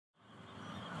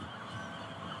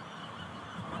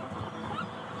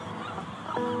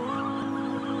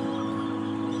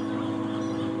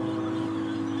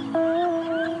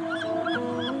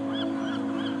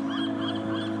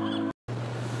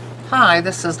Hi,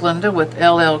 this is Linda with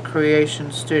LL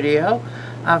Creation Studio.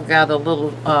 I've got a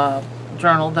little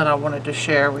journal that I wanted to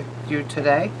share with you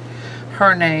today.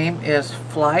 Her name is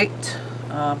Flight,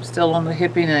 still on the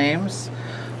hippie names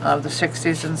of the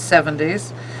 60s and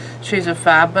 70s. She's a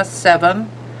 5x7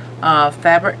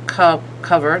 fabric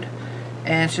covered,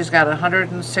 and she's got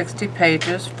 160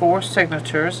 pages, 4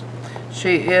 signatures.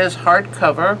 She is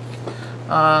hardcover,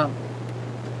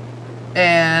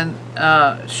 and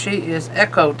she is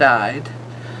echo dyed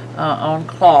on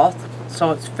cloth,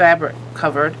 so it's fabric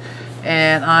covered,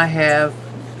 and I have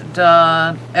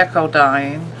done echo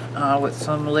dyeing with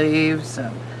some leaves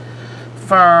and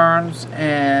ferns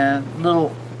and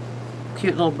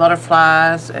cute little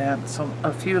butterflies and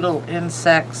a few little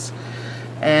insects.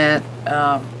 And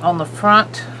on the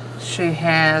front she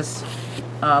has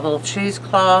a little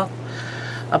cheesecloth,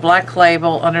 a black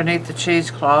label underneath the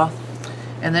cheesecloth,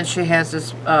 and then she has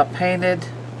this painted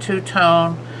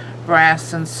two-tone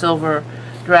brass and silver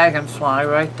dragonfly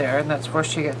right there, and that's where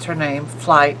she gets her name,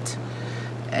 Flight,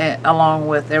 along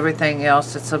with everything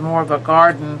else. It's more of a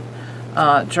garden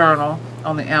journal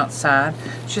on the outside.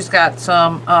 She's got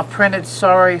some printed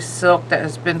sari silk that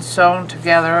has been sewn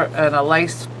together in a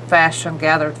lace fashion,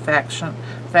 gathered fashion,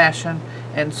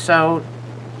 and sewed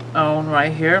on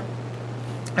right here.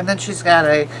 And then she's got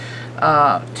a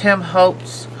Tim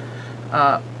Holtz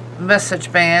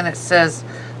message band. It says,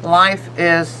 "Life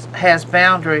has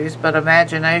boundaries, but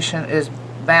imagination is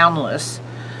boundless,"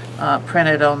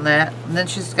 printed on that. And then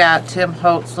she's got Tim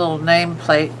Holtz little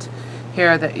nameplate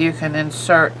here that you can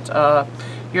insert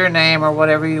your name or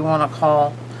whatever you want to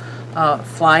call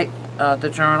Flight, the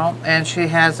journal. And she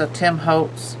has a Tim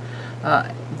Holtz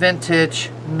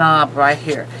vintage knob right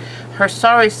here. Her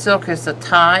sari silk is a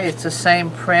tie. It's the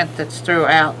same print that's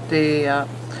throughout the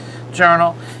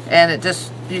journal, and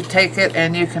you take it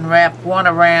and you can wrap one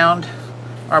around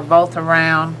or both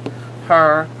around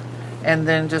her, and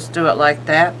then just do it like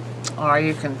that, or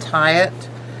you can tie it,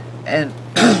 and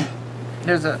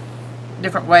there's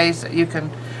different ways that you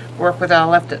can work with it. I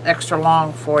left it extra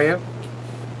long for you,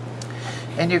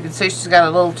 and you can see she's got a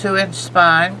little 2-inch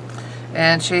spine,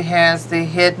 and she has the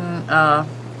hidden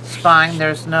spine.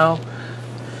 There's no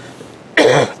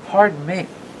pardon me,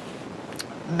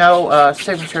 no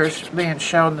signatures being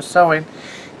shown, the sewing.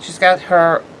 She's got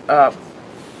her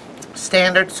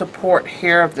standard support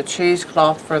here of the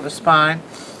cheesecloth for the spine,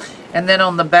 and then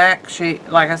on the back,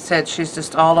 like I said, she's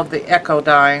just all of the echo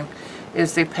dyeing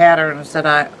is the patterns that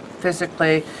I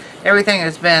physically, everything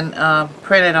has been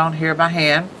printed on here by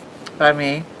hand by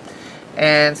me.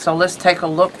 And so let's take a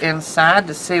look inside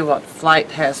to see what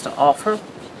Flight has to offer.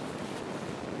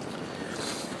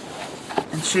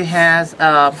 And she has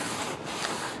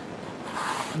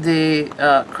the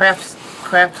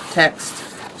craft text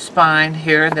spine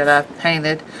here that I've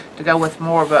painted to go with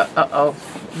more of a,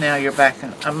 now you're back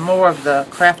in, more of the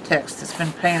craft text that's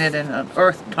been painted in an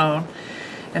earth tone.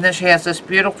 And then she has this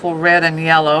beautiful red and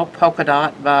yellow polka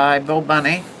dot by Bo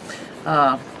Bunny,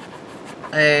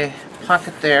 a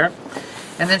pocket there.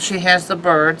 And then she has the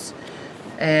birds,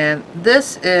 and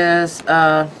this is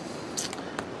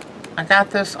I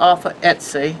got this off of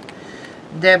Etsy.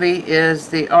 Debbie is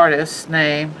the artist's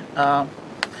name,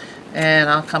 and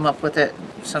I'll come up with it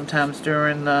sometimes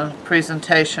during the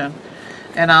presentation,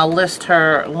 and I'll list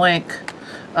her link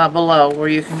below where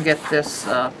you can get this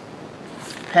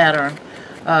pattern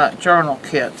journal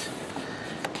kit.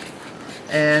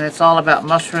 And it's all about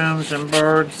mushrooms and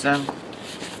birds,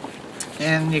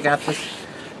 and you got this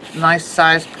nice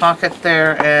sized pocket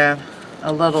there, and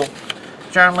a little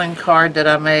journaling card that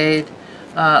I made,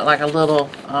 like a little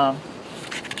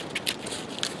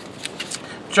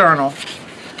journal,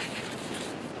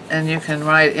 and you can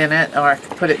write in it or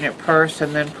put it in your purse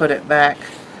and then put it back.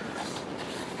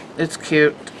 It's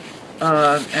cute.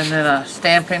 And then a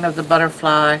stamping of the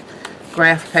butterfly,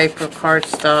 graph paper,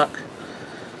 cardstock,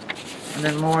 and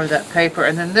then more of that paper.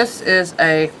 And then this is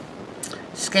a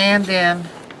scanned in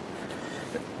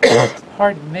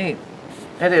pardon me,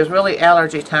 it is really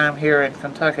allergy time here in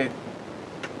Kentucky,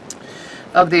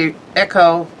 of the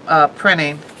echo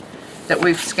printing that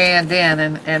we've scanned in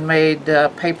and made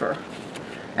paper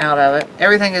out of it.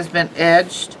 Everything has been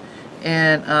edged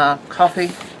in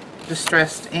coffee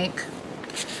distressed ink,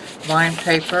 lined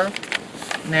paper.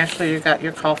 Naturally, you got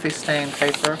your coffee stain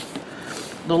paper,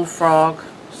 little frog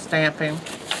stamping.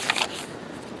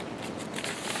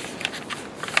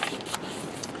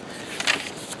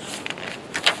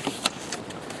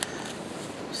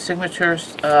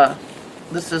 Signatures.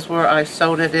 This is where I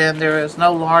sewed it in. There is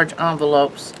no large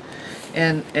envelopes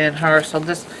in her, so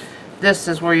this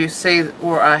is where you see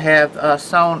where I have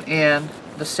sewn in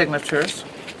the signatures.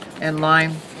 and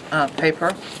line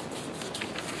paper.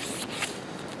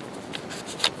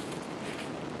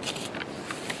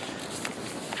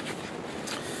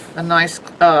 A nice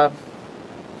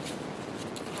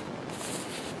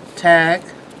tag.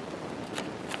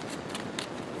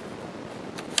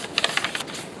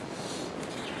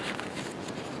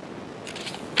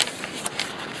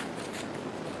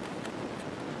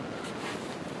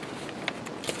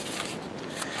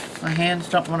 My hands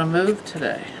don't want to move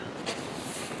today.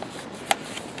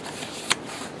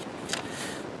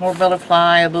 More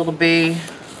butterfly, a little bee.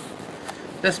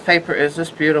 This paper is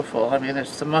just beautiful. I mean,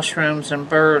 it's the mushrooms and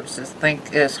birds, I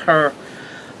think is her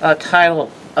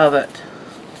title of it.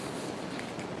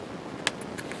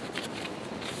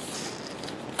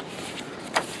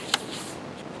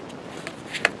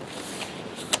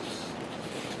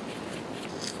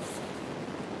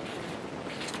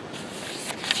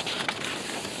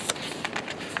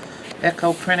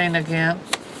 Echo printing again.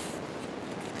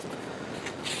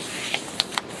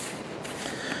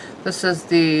 This is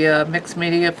the mixed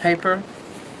media paper.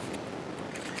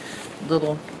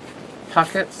 Little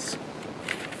pockets.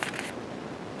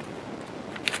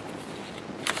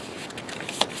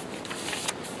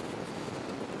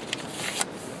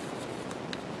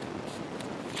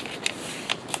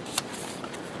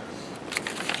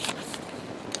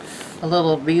 A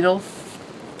little beetle.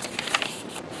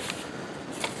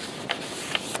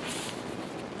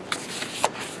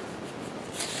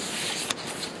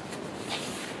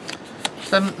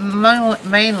 So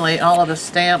mainly all of the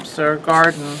stamps are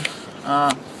garden,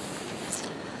 are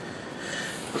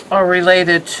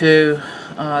related to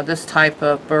this type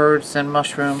of birds and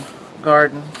mushroom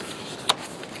garden.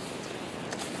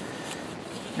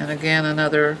 And again,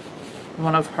 another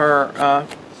one of her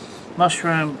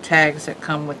mushroom tags that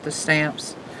come with the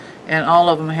stamps. And all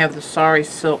of them have the sari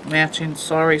silk, matching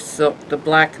sari silk, the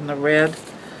black and the red.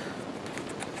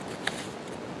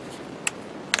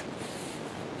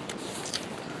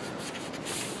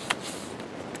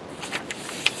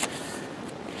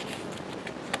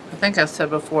 I think I said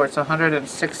before it's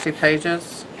 160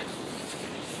 pages.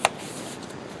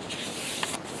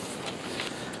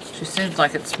 She seems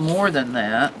like it's more than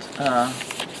that.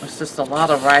 It's just a lot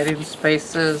of writing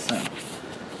spaces and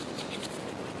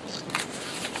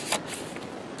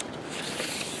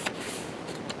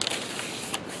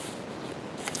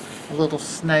a little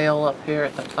snail up here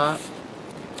at the top.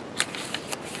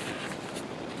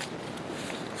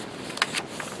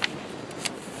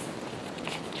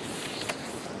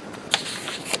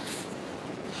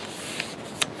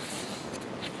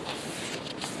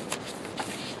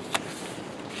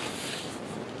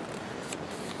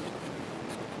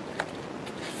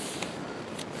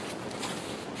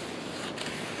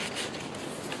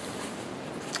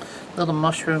 Little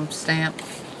mushroom stamp.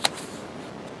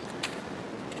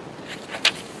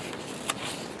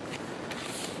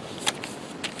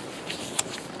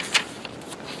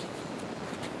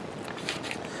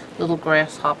 Little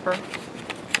grasshopper.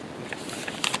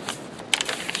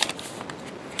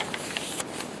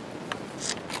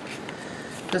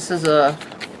 This is a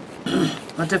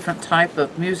different type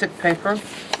of music paper.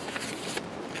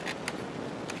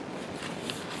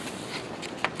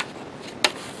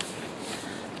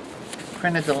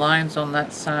 Printed the lines on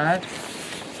that side.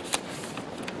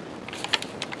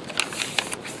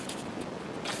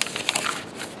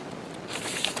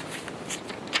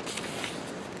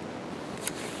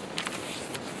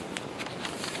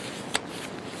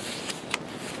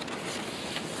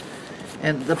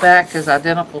 And the back is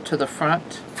identical to the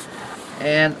front.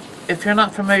 And if you're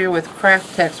not familiar with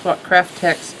craft text, what craft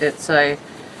text, it's a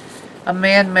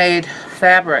man-made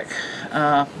fabric.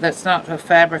 That's not a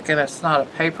fabric and it's not a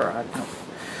paper.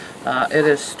 It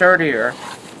is sturdier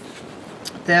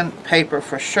than paper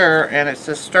for sure, and it's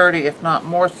as sturdy, if not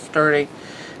more sturdy,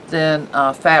 than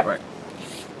fabric.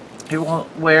 It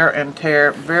won't wear and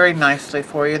tear very nicely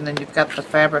for you. And then you've got the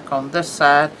fabric on this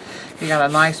side. You got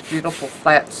a nice, beautiful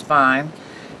flat spine,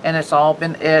 and it's all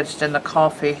been edged in the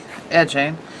coffee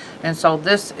edging. And so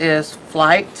this is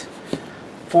Flight,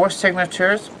 4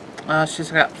 signatures. She's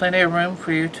got plenty of room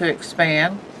for you to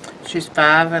expand. She's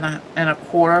 5 and a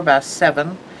quarter by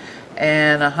 7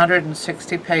 and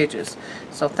 160 pages.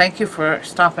 So thank you for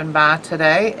stopping by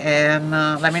today, and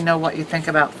let me know what you think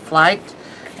about Flight.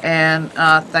 And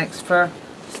thanks for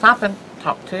stopping.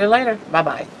 Talk to you later.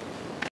 Bye-bye.